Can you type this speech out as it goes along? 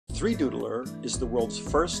3Doodler is the world's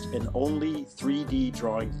first and only 3D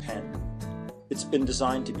drawing pen. It's been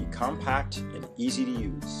designed to be compact and easy to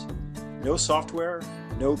use. No software,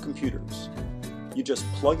 no computers. You just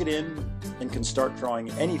plug it in and can start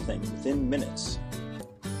drawing anything within minutes.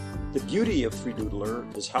 The beauty of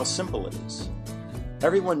 3Doodler is how simple it is.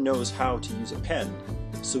 Everyone knows how to use a pen,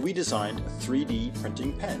 so we designed a 3D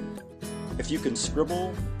printing pen. If you can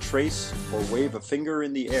scribble, trace, or wave a finger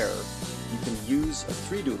in the air, you can use a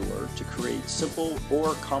 3Doodler to create simple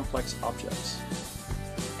or complex objects.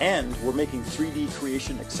 And we're making 3D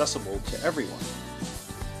creation accessible to everyone.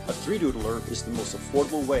 A 3Doodler is the most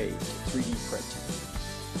affordable way to 3D print.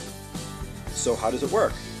 So how does it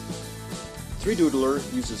work? 3Doodler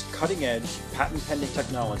uses cutting-edge, patent-pending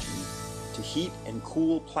technology to heat and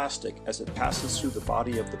cool plastic as it passes through the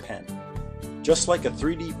body of the pen. Just like a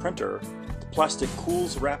 3D printer, the plastic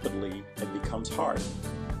cools rapidly and becomes hard.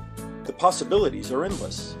 The possibilities are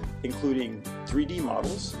endless, including 3D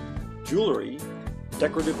models, jewelry,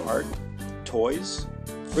 decorative art, toys,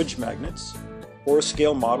 fridge magnets, or a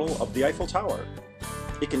scale model of the Eiffel Tower.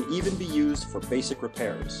 It can even be used for basic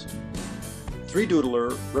repairs.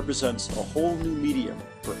 3Doodler represents a whole new medium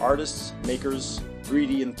for artists, makers,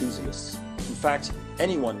 3D enthusiasts. In fact,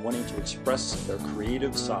 anyone wanting to express their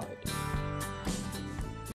creative side.